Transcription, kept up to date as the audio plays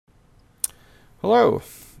Hello,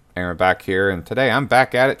 Aaron back here, and today I'm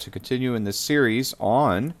back at it to continue in this series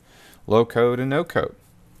on low code and no code.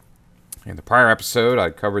 In the prior episode, I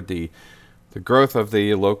covered the growth of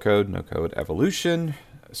the low code, no code evolution,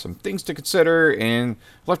 some things to consider, and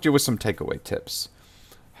left you with some takeaway tips.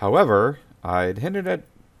 However, I'd hinted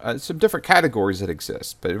at some different categories that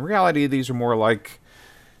exist, but in reality, these are more like,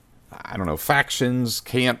 I don't know, factions,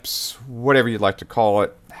 camps, whatever you'd like to call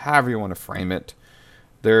it, however you want to frame it.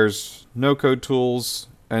 There's no code tools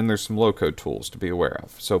and there's some low code tools to be aware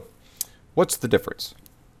of. So, what's the difference?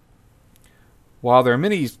 While there are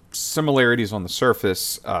many similarities on the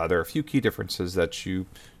surface, there are a few key differences that you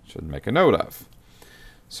should make a note of.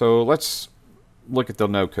 So, let's look at the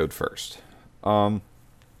no code first. The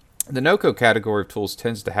no code category of tools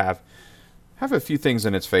tends to have a few things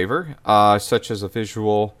in its favor, such as a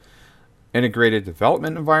visual integrated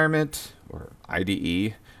development environment or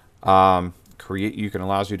IDE.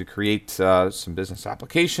 Allows you to create some business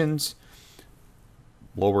applications,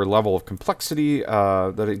 lower level of complexity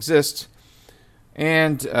that exists,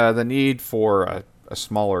 and the need for a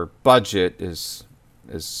smaller budget is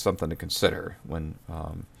something to consider when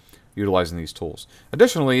utilizing these tools.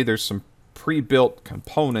 Additionally, there's some pre-built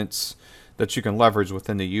components that you can leverage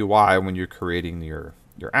within the UI when you're creating your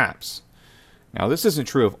apps. Now, this isn't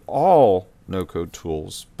true of all no-code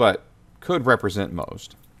tools, but could represent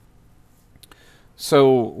most.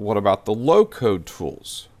 So what about the low-code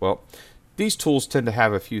tools? Well, these tools tend to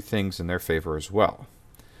have a few things in their favor as well.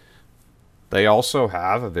 They also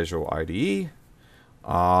have a visual IDE.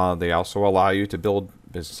 They also allow you to build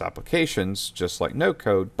business applications just like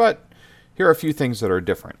no-code, but here are a few things that are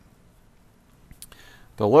different.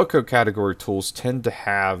 The low-code category tools tend to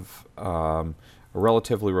have a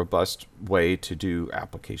relatively robust way to do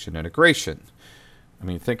application integration. I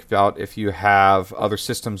mean, think about if you have other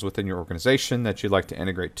systems within your organization that you'd like to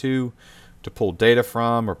integrate to pull data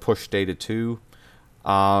from or push data to.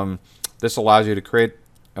 This allows you to create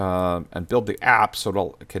and build the app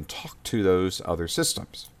so it can talk to those other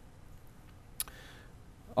systems.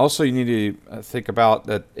 Also, you need to think about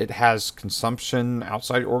that it has consumption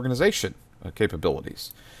outside your organization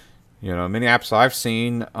capabilities. You know, many apps I've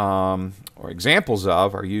seen or examples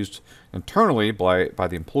of are used internally by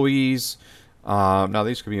the employees. Now,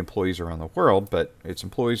 these could be employees around the world, but it's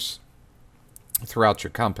employees throughout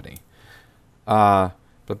your company.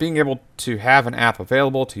 But being able to have an app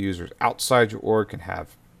available to users outside your org can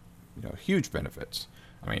have, huge benefits.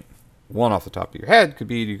 I mean, one off the top of your head could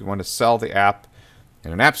be you want to sell the app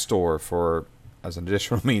in an app store as an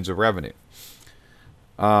additional means of revenue.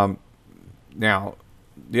 Now,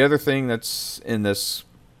 the other thing that's in this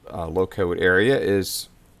low-code area is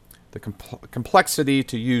the complexity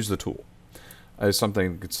to use the tool. Is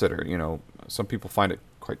something to consider. Some people find it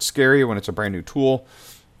quite scary when it's a brand new tool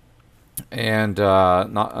and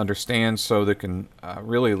not understand, so that can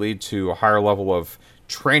really lead to a higher level of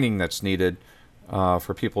training that's needed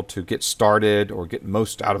for people to get started or get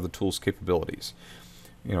most out of the tool's capabilities.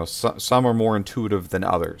 Some are more intuitive than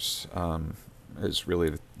others, is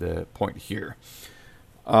really the point here.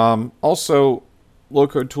 Also,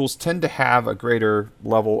 low-code tools tend to have a greater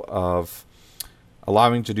level of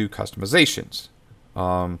allowing to do customizations.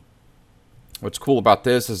 What's cool about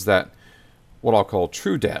this is that what I'll call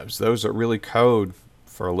true devs, those that really code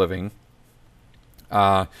for a living,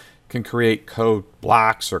 can create code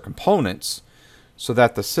blocks or components so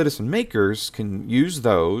that the citizen makers can use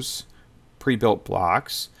those pre-built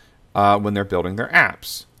blocks when they're building their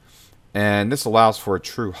apps. And this allows for a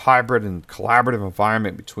true hybrid and collaborative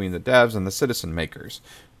environment between the devs and the citizen makers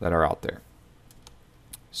that are out there.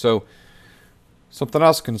 So, something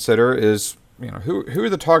else to consider is, who are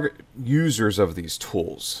the target users of these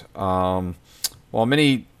tools? While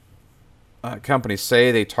many companies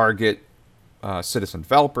say they target citizen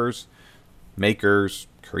developers, makers,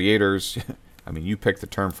 creators, I mean, you pick the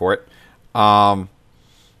term for it. When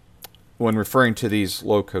referring to these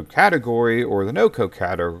low-code category or the no-code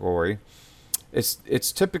category,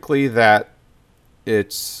 it's typically that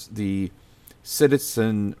it's the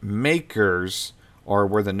citizen makers are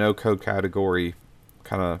where the no-code category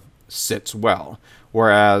kind of sits well,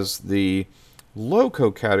 whereas the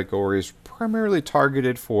low-code category is primarily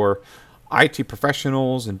targeted for IT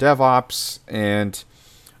professionals and DevOps, and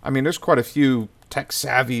I mean, there's quite a few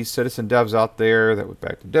tech-savvy citizen devs out there that would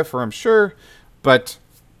beg to differ, I'm sure, but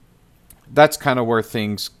that's kind of where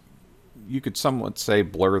things, you could somewhat say,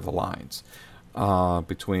 blur the lines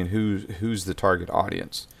between who's the target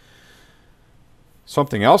audience.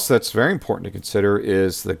 Something else that's very important to consider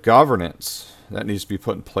is the governance that needs to be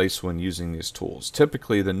put in place when using these tools.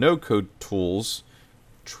 Typically, the no-code tools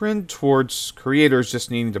trend towards creators just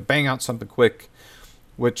needing to bang out something quick,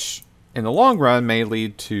 which in the long run may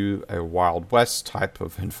lead to a Wild West type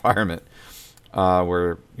of environment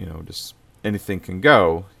where, just anything can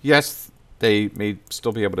go. Yes, they may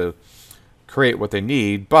still be able to create what they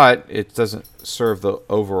need, but it doesn't serve the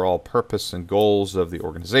overall purpose and goals of the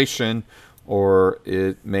organization, or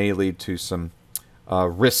it may lead to some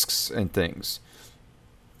risks and things.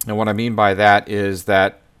 And what I mean by that is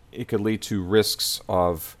that it could lead to risks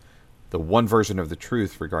of the one version of the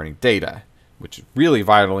truth regarding data, which is really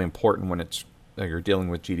vitally important when you're dealing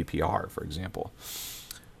with GDPR, for example.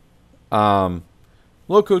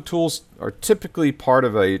 Low-code tools are typically part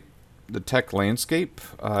of the tech landscape,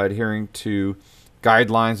 adhering to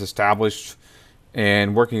guidelines established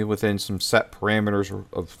and working within some set parameters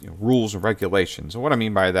of rules and regulations. And what I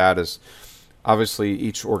mean by that is, obviously,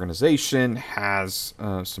 each organization has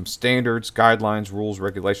some standards, guidelines, rules,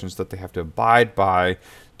 regulations that they have to abide by,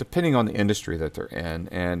 depending on the industry that they're in.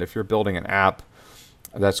 And if you're building an app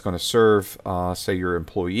that's going to serve, say, your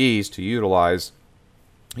employees to utilize,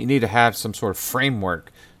 you need to have some sort of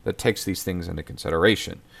framework that takes these things into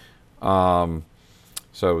consideration.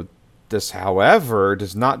 So this, however,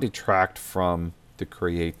 does not detract from the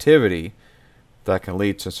creativity that can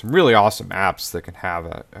lead to some really awesome apps that can have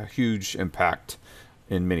a huge impact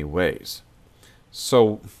in many ways.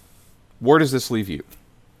 So where does this leave you?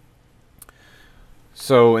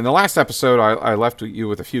 So in the last episode, I left you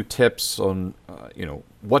with a few tips on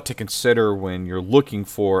what to consider when you're looking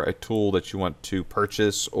for a tool that you want to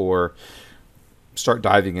purchase or start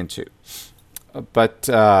diving into. But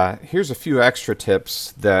here's a few extra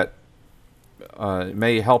tips that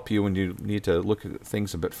may help you when you need to look at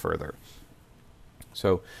things a bit further.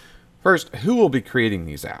 So first, who will be creating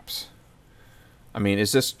these apps? I mean,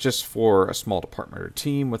 is this just for a small department or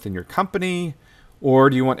team within your company? Or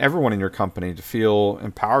do you want everyone in your company to feel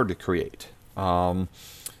empowered to create? So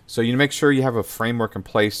you make sure you have a framework in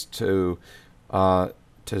place to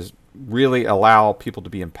really allow people to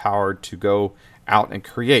be empowered to go out and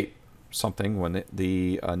create something when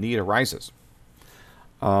the need arises.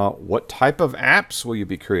 What type of apps will you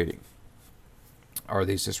be creating? Are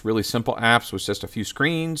these just really simple apps with just a few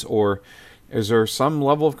screens, or is there some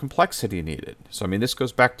level of complexity needed? So, I mean, this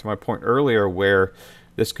goes back to my point earlier where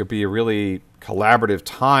this could be a really collaborative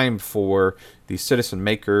time for the citizen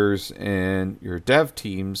makers and your dev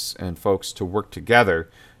teams and folks to work together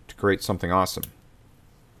to create something awesome.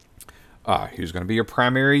 Who's going to be your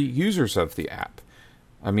primary users of the app?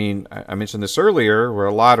 I mean, I mentioned this earlier where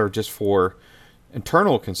a lot are just for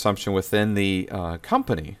internal consumption within the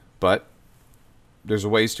company, but there's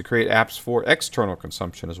ways to create apps for external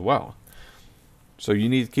consumption as well. So you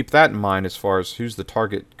need to keep that in mind as far as who's the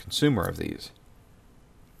target consumer of these.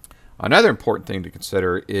 Another important thing to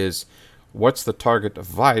consider is what's the target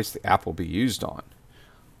device the app will be used on.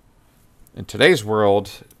 In today's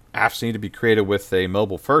world, apps need to be created with a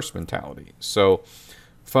mobile first mentality. So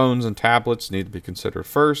phones and tablets need to be considered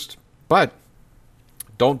first, but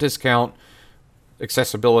don't discount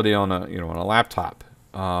accessibility on a laptop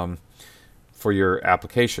for your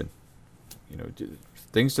application.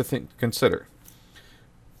 Things to consider.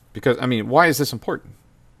 Because, I mean, why is this important?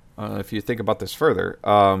 If you think about this further,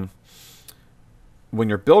 when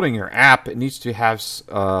you're building your app, it needs to have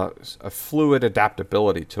a fluid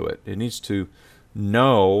adaptability to it. It needs to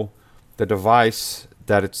know the device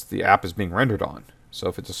that the app is being rendered on. So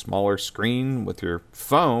if it's a smaller screen with your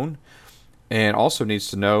phone, and also needs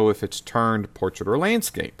to know if it's turned portrait or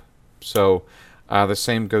landscape. So the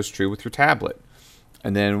same goes true with your tablet.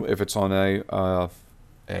 And then if it's on a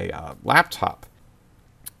laptop.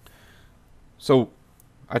 So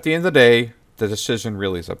at the end of the day, the decision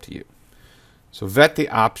really is up to you. So vet the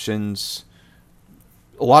options.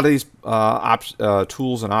 A lot of these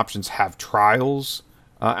tools and options have trials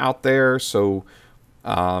out there. So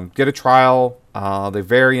get a trial. They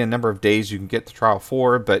vary in number of days you can get the trial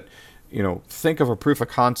for, but think of a proof of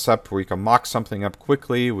concept where you can mock something up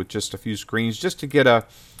quickly with just a few screens, just to get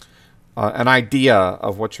an idea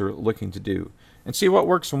of what you're looking to do and see what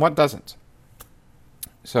works and what doesn't.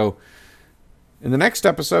 So in the next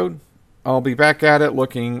episode, I'll be back at it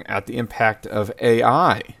looking at the impact of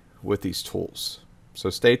AI with these tools. So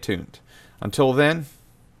stay tuned. Until then,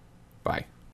 bye.